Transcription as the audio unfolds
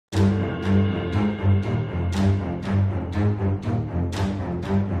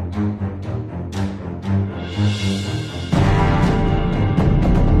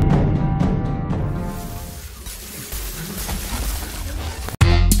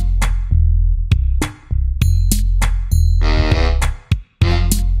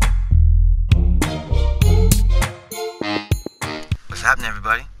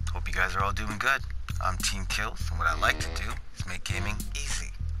like to do is make gaming easy.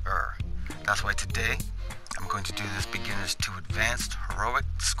 That's why today I'm going to do this beginners to advanced heroic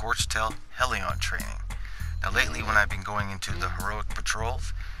Scorchtail Hellion training. Now lately when I've been going into the heroic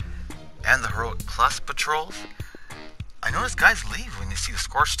patrols and the heroic plus patrols, I notice guys leave when they see the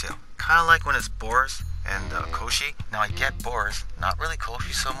Scorchtail. Kind of like when it's Boris and Koshi. Now I get Boris, not really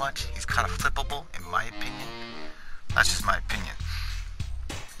Koshi so much. He's kind of flippable in my opinion. That's just my opinion.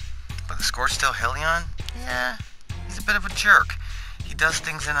 But the Scorchtail Hellion, yeah, he's a bit of a jerk. He does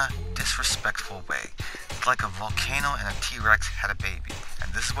things in a disrespectful way. It's like a volcano and a T-Rex had a baby.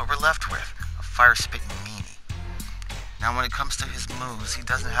 And this is what we're left with, a fire-spitting meanie. Now when it comes to his moves, he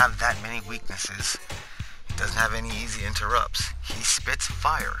doesn't have that many weaknesses. He doesn't have any easy interrupts. He spits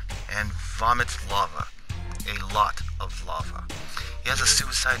fire and vomits lava. A lot of lava. He has a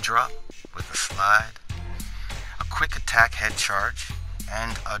suicide drop with a slide, a quick attack head charge,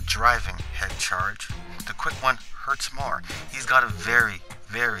 and a driving head charge. The quick one hurts more. He's got a very,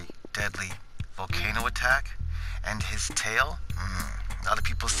 very deadly volcano attack, and his tail, a lot of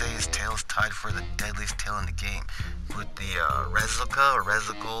people say his tail is tied for the deadliest tail in the game, with the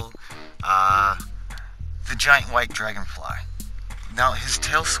Rezicle, the giant white dragonfly. Now his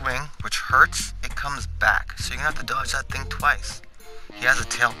tail swing, which hurts, it comes back, so you're gonna have to dodge that thing twice. He has a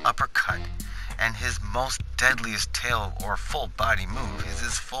tail uppercut, and his most deadliest tail or full body move is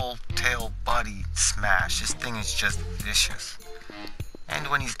his full tail body smash. This thing is just vicious. And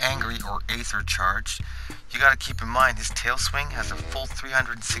when he's angry or aether charged, you gotta keep in mind his tail swing has a full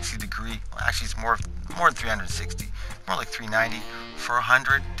 360 degree, well, actually it's more than 360, more like 390 for a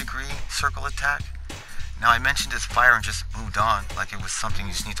 100 degree circle attack. Now I mentioned his fire and just moved on like it was something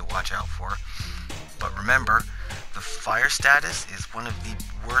you just need to watch out for. But remember, the fire status is one of the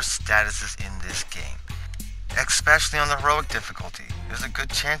worst statuses in this game. Especially on the heroic difficulty. There's a good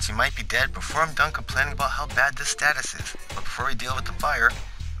chance you might be dead before I'm done complaining about how bad this status is. But before we deal with the fire,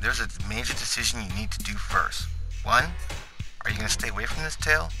 there's a major decision you need to do first. 1, are you going to stay away from this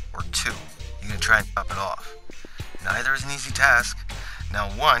tail? Or 2, you're going to try and chop it off? Neither is an easy task. Now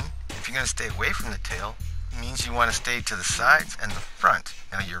 1, if you're going to stay away from the tail, it means you want to stay to the sides and the front.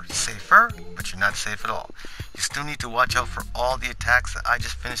 Now you're safer, but you're not safe at all. You still need to watch out for all the attacks that I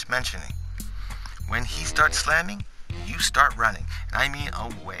just finished mentioning. When he starts slamming, you start running. And I mean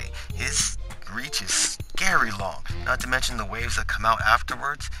away. His reach is scary long. Not to mention the waves that come out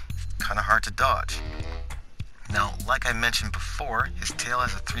afterwards. It's kind of hard to dodge. Now, like I mentioned before, his tail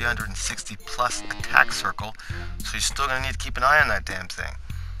has a 360 plus attack circle, so you're still going to need to keep an eye on that damn thing.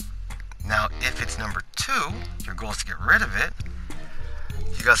 Now, if it's number 2, your goal is to get rid of it,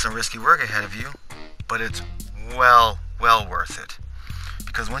 you got some risky work ahead of you, but it's well worth it.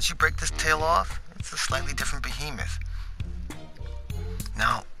 Because once you break this tail off, it's a slightly different behemoth.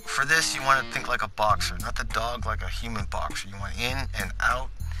 Now, for this, you want to think like a boxer, not the dog like a human boxer. You want in and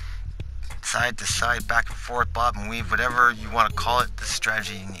out, side to side, back and forth, bob and weave, whatever you want to call it, the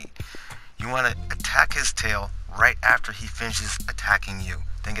strategy you need. You want to attack his tail right after he finishes attacking you,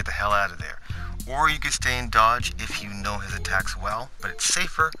 then get the hell out of there. Or you can stay in dodge if you know his attacks well, but it's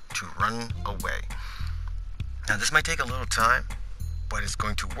safer to run away. Now this might take a little time, but it's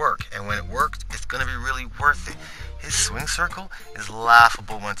going to work, and when it works, it's going to be really worth it. His swing circle is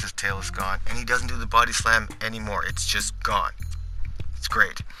laughable once his tail is gone, and he doesn't do the body slam anymore. It's just gone. It's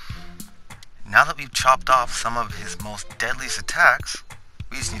great. Now that we've chopped off some of his most deadliest attacks,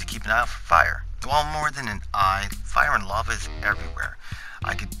 we just need to keep an eye out for fire. Well, more than an eye, fire and lava is everywhere.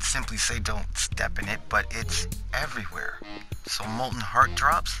 I could simply say don't step in it, but it's everywhere. So molten heart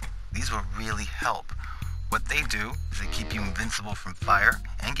drops, these will really help. What they do is they keep you invincible from fire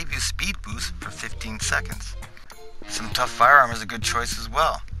and give you a speed boost for 15 seconds. Some tough fire armor is a good choice as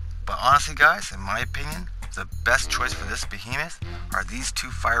well. But honestly guys, in my opinion, the best choice for this behemoth are these 2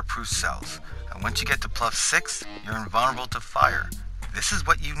 fireproof cells. And once you get to +6, you're invulnerable to fire. This is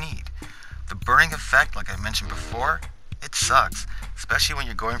what you need. The burning effect, like I mentioned before, it sucks. Especially when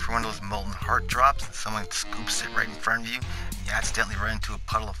you're going for one of those molten heart drops and someone scoops it right in front of you and you accidentally run into a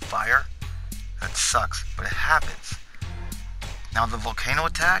puddle of fire. That sucks, but it happens. Now the volcano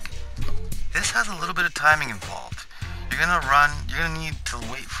attack, this has a little bit of timing involved. You're gonna need to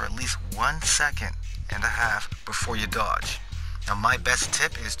wait for at least 1.5 seconds before you dodge. Now my best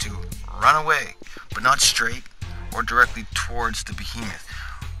tip is to run away, but not straight or directly towards the behemoth.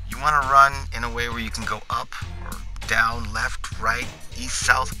 You wanna run in a way where you can go up or down, left, right, east,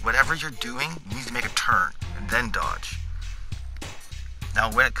 south, whatever you're doing, you need to make a turn and then dodge.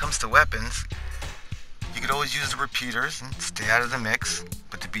 Now when it comes to weapons, you could always use the repeaters and stay out of the mix,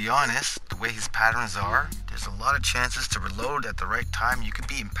 but to be honest, the way his patterns are, there's a lot of chances to reload at the right time. You could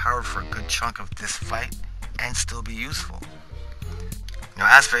be empowered for a good chunk of this fight and still be useful.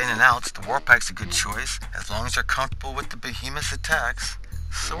 Now, as for in and outs, the Warpike's a good choice as long as you're comfortable with the Behemoth's attacks.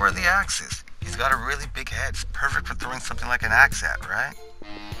 So are the axes. He's got a really big head. It's perfect for throwing something like an axe at, right?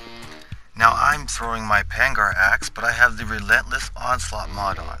 Now I'm throwing my Pangar axe, but I have the Relentless Onslaught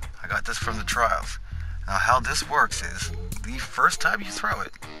mod on. I got this from the trials. Now how this works is, the first time you throw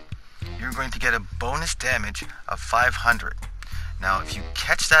it, you're going to get a bonus damage of 500. Now if you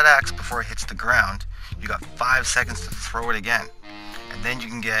catch that axe before it hits the ground, you got 5 seconds to throw it again. And then you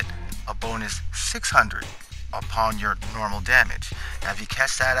can get a bonus 600 upon your normal damage. Now if you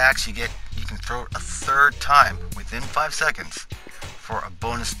catch that axe, you can throw it a third time within 5 seconds for a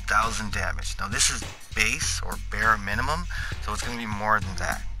bonus 1000 damage. Now this is base or bare minimum, so it's going to be more than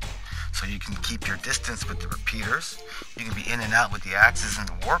that. So you can keep your distance with the repeaters, you can be in and out with the axes and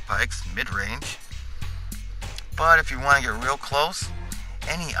the Warpikes mid-range, but if you want to get real close,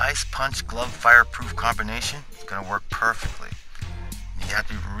 any Ice Punch Glove Fireproof combination is going to work perfectly. You have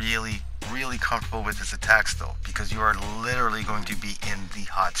to be really comfortable with his attacks though, because you are literally going to be in the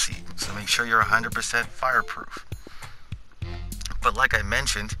hot seat. So make sure you're 100% fireproof. But like I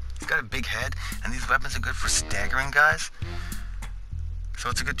mentioned, he's got a big head, and these weapons are good for staggering guys. So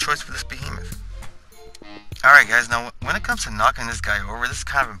it's a good choice for this Behemoth. Alright guys, now when it comes to knocking this guy over, this is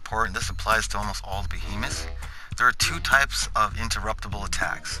kind of important. This applies to almost all the Behemoths. There are two types of interruptible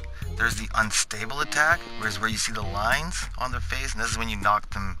attacks. There's the unstable attack, where you see the lines on their face, and this is when you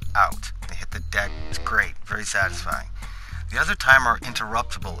knock them out. They hit the deck. It's great, very satisfying. The other time are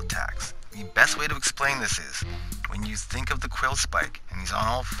interruptible attacks. The best way to explain this is, when you think of the Quill Spike, and he's on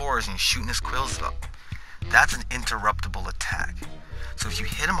all fours and he's shooting his quills up, that's an interruptible attack. So if you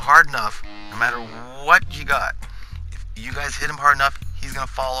hit him hard enough, no matter what you got, if you guys hit him hard enough, he's going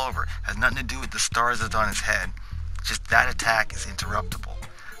to fall over. It has nothing to do with the stars that's on his head. Just that attack is interruptible.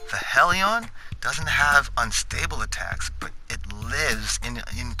 The Hellion doesn't have unstable attacks, but it lives in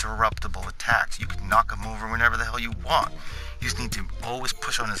interruptible attacks. You can knock him over whenever the hell you want. You just need to always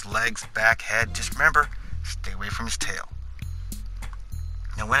push on his legs, back, head. Just remember, stay away from his tail.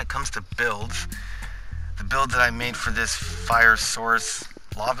 Now when it comes to builds, the build that I made for this Fire Source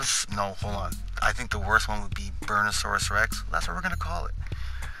I think the worst one would be Burnosaurus Rex. That's what we're going to call it.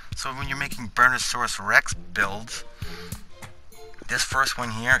 So when you're making Burnosaurus Rex builds, this first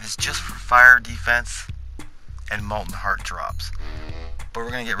one here is just for fire defense and Molten Heart drops. But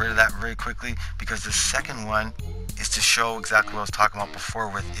we're going to get rid of that very quickly, because the second one is to show exactly what I was talking about before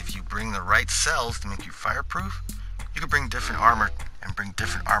with, if you bring the right cells to make you fireproof, you can bring different armor and bring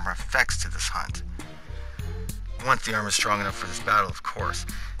different armor effects to this hunt. Once the armor is strong enough for this battle, of course.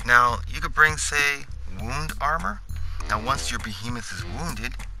 Now, you could bring, say, wound armor. Now, once your Behemoth is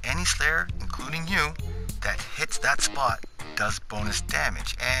wounded, any Slayer, including you, that hits that spot does bonus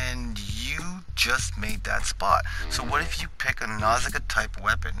damage, and you just made that spot. So what if you pick a Nausicaa type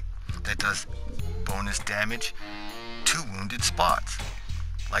weapon that does bonus damage to wounded spots,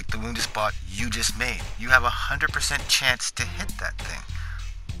 like the wounded spot you just made? You have 100% chance to hit that thing.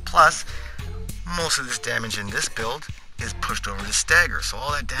 Plus, most of this damage in this build is pushed over to stagger, so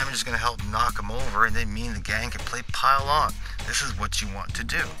all that damage is going to help knock him over, and then me and the gang can play pile on. This is what you want to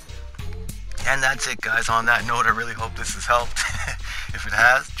do. And that's it, guys. On that note, I really hope this has helped. If it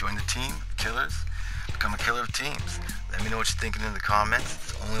has, join the team, Killers. Become a killer of teams. Let me know what you're thinking in the comments.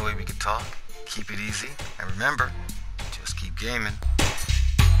 It's the only way we can talk. Keep it easy. And remember, just keep gaming.